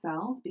plant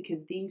cells,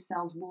 because these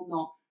cells will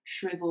not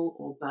shrivel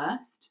or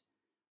burst.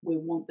 We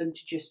want them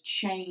to just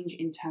change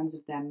in terms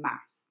of their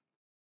mass.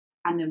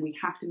 And then we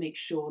have to make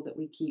sure that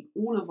we keep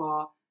all of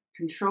our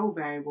control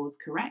variables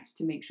correct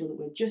to make sure that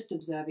we're just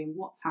observing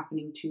what's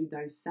happening to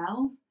those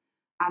cells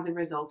as a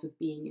result of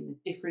being in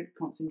the different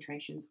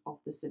concentrations of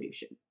the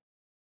solution.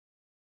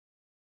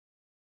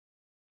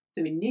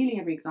 So in nearly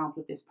every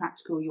example of this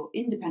practical, your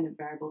independent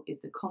variable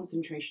is the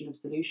concentration of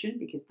solution,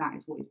 because that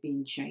is what is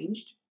being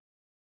changed.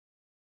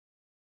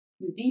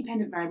 Your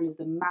dependent variable is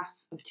the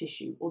mass of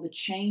tissue, or the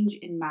change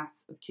in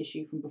mass of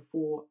tissue from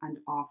before and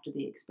after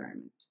the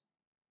experiment.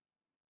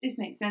 This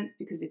makes sense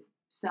because if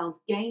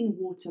cells gain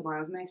water by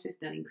osmosis,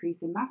 they'll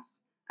increase in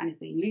mass, and if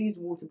they lose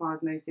water by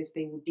osmosis,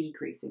 they will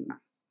decrease in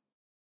mass.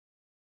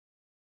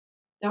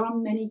 There are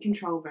many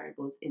control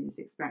variables in this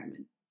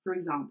experiment. For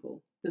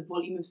example, the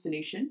volume of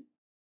solution.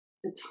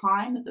 The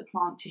time that the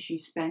plant tissue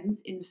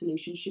spends in the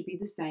solution should be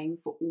the same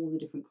for all the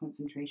different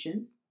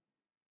concentrations.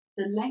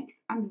 The length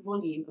and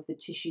volume of the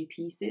tissue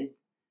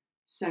pieces,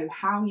 so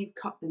how you've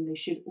cut them, they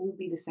should all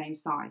be the same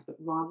size, but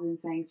rather than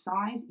saying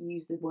size,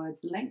 use the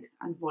words length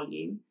and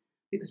volume,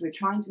 because we're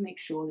trying to make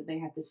sure that they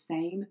have the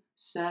same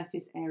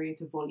surface area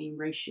to volume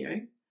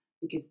ratio,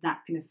 because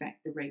that can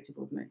affect the rate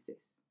of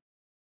osmosis.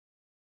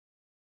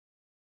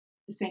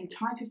 The same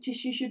type of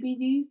tissue should be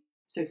used,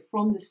 so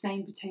from the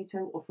same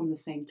potato or from the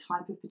same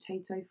type of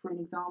potato, for an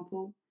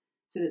example,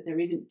 so that there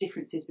isn't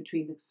differences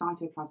between the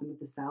cytoplasm of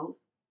the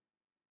cells.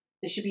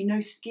 There should be no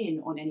skin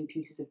on any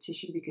pieces of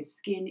tissue because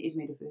skin is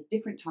made of a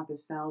different type of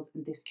cells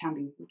and this can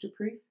be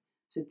waterproof,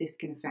 so this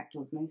can affect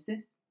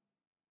osmosis.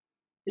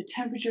 The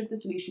temperature of the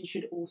solution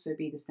should also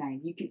be the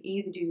same. You can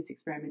either do this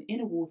experiment in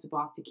a water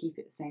bath to keep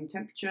it the same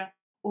temperature,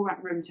 or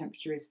at room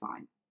temperature is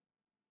fine.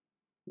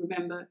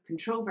 Remember,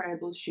 control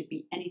variables should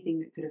be anything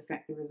that could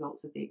affect the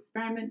results of the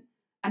experiment,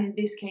 and in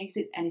this case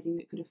it's anything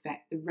that could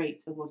affect the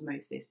rate of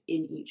osmosis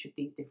in each of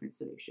these different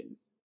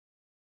solutions.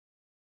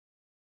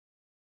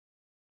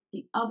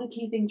 The other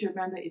key thing to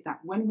remember is that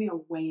when we are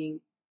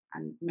weighing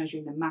and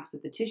measuring the mass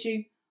of the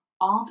tissue,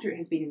 after it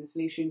has been in the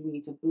solution, we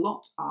need to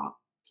blot our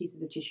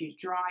pieces of tissues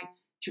dry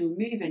to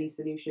remove any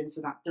solution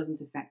so that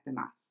doesn't affect the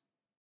mass.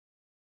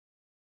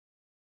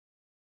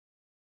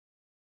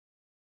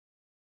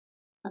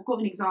 I've got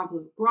an example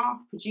of a graph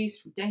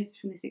produced from data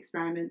from this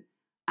experiment,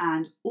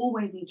 and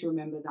always need to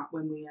remember that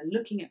when we are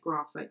looking at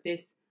graphs like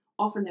this,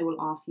 often they will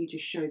ask you to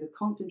show the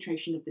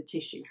concentration of the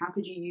tissue. How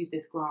could you use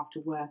this graph to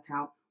work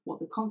out what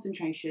the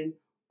concentration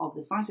of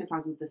the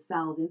cytoplasm of the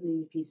cells in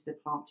these pieces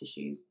of plant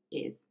tissues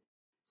is?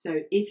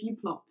 So if you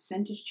plot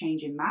percentage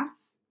change in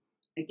mass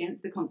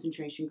against the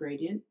concentration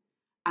gradient,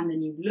 and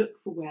then you look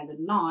for where the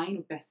line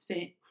of best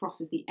fit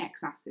crosses the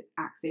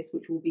x-axis,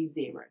 which will be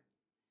 0.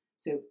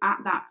 So at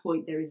that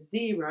point, there is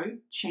 0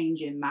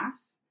 change in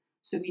mass.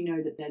 So we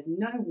know that there's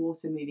no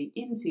water moving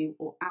into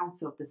or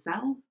out of the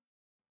cells.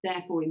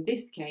 Therefore, in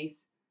this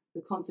case,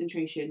 the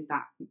concentration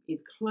that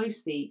is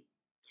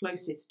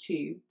closest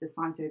to the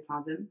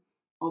cytoplasm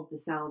of the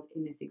cells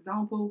in this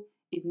example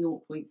is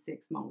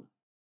 0.6 molar.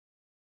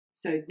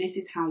 So this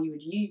is how you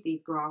would use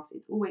these graphs.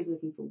 It's always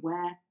looking for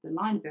where the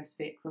line of best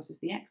fit crosses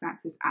the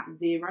x-axis at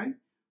 0,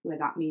 where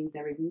that means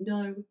there is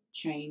no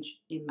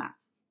change in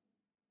mass.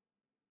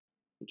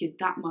 Because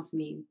that must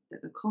mean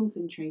that the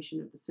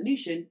concentration of the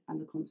solution and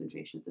the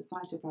concentration of the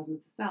cytoplasm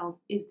of the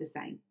cells is the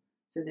same.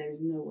 So there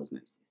is no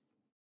osmosis.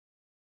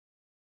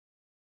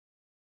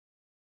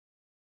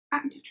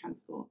 Active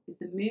transport is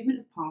the movement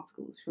of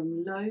particles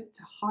from low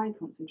to high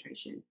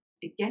concentration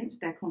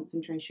against their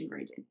concentration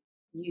gradient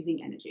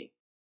using energy.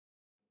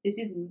 This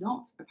is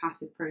not a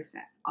passive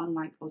process,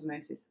 unlike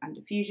osmosis and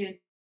diffusion,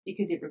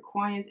 because it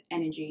requires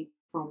energy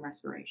from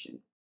respiration.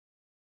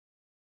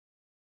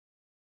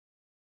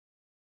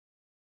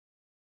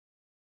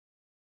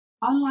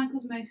 Unlike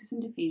osmosis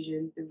and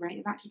diffusion, the rate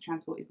of active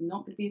transport is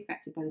not going to be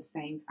affected by the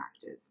same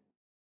factors.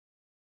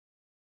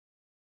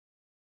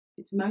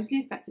 It's mostly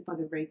affected by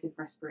the rate of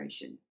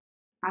respiration.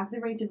 As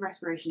the rate of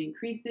respiration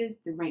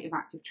increases, the rate of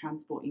active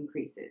transport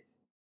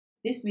increases.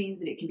 This means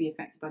that it can be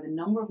affected by the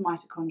number of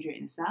mitochondria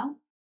in a cell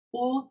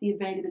or the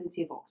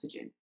availability of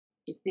oxygen.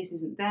 If this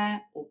isn't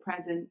there or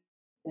present,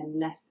 then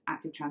less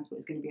active transport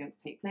is going to be able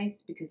to take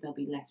place because there'll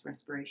be less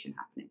respiration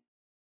happening.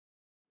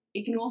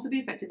 It can also be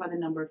affected by the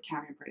number of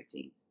carrier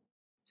proteins.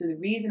 So the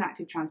reason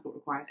active transport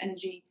requires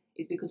energy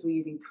is because we're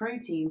using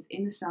proteins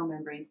in the cell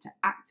membranes to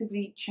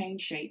actively change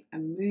shape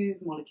and move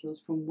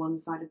molecules from one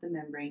side of the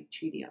membrane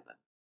to the other.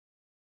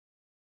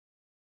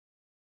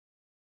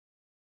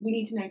 We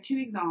need to know 2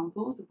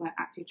 examples of where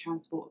active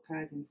transport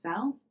occurs in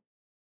cells.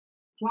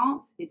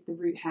 Plants, it's the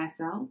root hair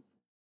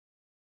cells.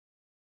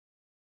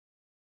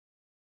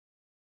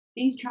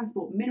 These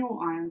transport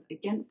mineral ions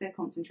against their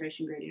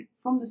concentration gradient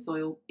from the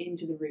soil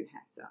into the root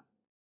hair cell.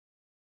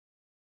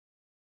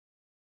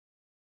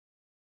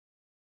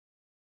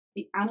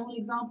 The animal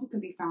example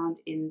can be found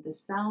in the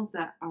cells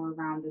that are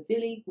around the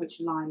villi,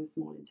 which line the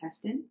small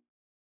intestine.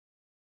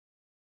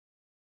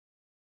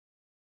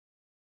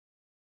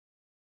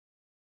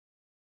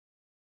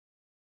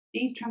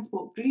 These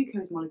transport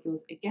glucose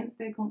molecules against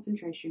their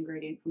concentration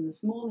gradient from the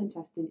small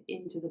intestine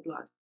into the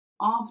blood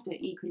after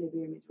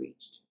equilibrium is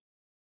reached.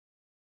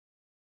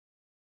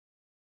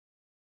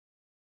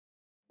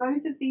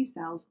 Both of these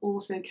cells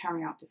also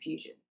carry out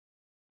diffusion,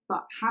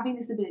 but having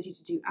this ability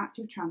to do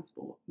active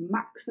transport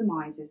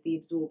maximizes the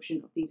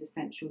absorption of these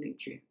essential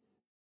nutrients.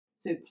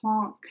 So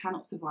plants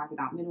cannot survive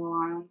without mineral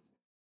ions,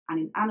 and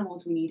in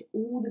animals we need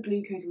all the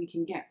glucose we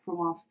can get from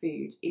our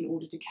food in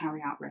order to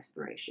carry out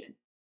respiration.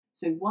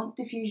 So once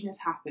diffusion has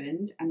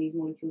happened and these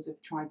molecules have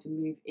tried to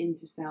move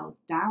into cells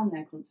down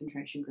their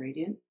concentration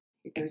gradient,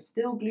 if there is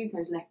still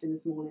glucose left in the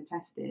small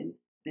intestine,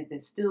 and if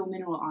there's still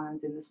mineral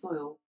ions in the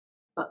soil,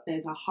 but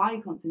there's a high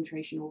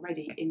concentration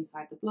already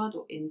inside the blood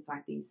or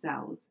inside these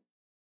cells,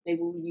 they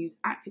will use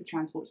active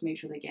transport to make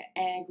sure they get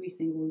every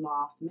single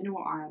last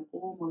mineral ion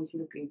or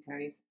molecule of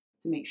glucose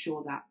to make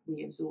sure that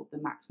we absorb the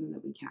maximum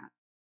that we can.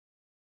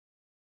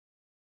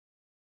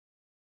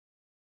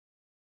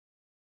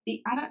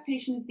 The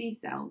adaptation of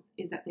these cells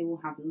is that they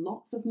will have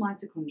lots of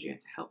mitochondria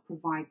to help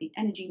provide the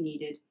energy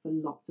needed for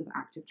lots of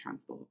active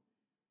transport.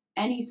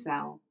 Any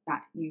cell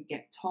that you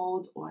get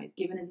told or is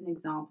given as an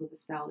example of a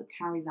cell that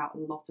carries out a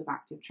lot of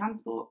active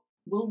transport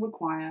will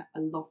require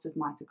a lot of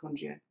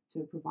mitochondria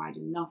to provide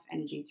enough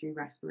energy through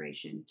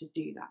respiration to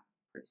do that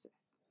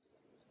process.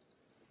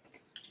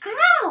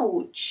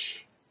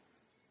 Ouch!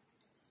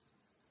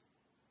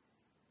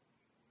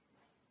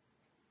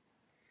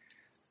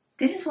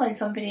 This is why in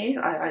some videos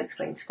I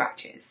explain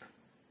scratches.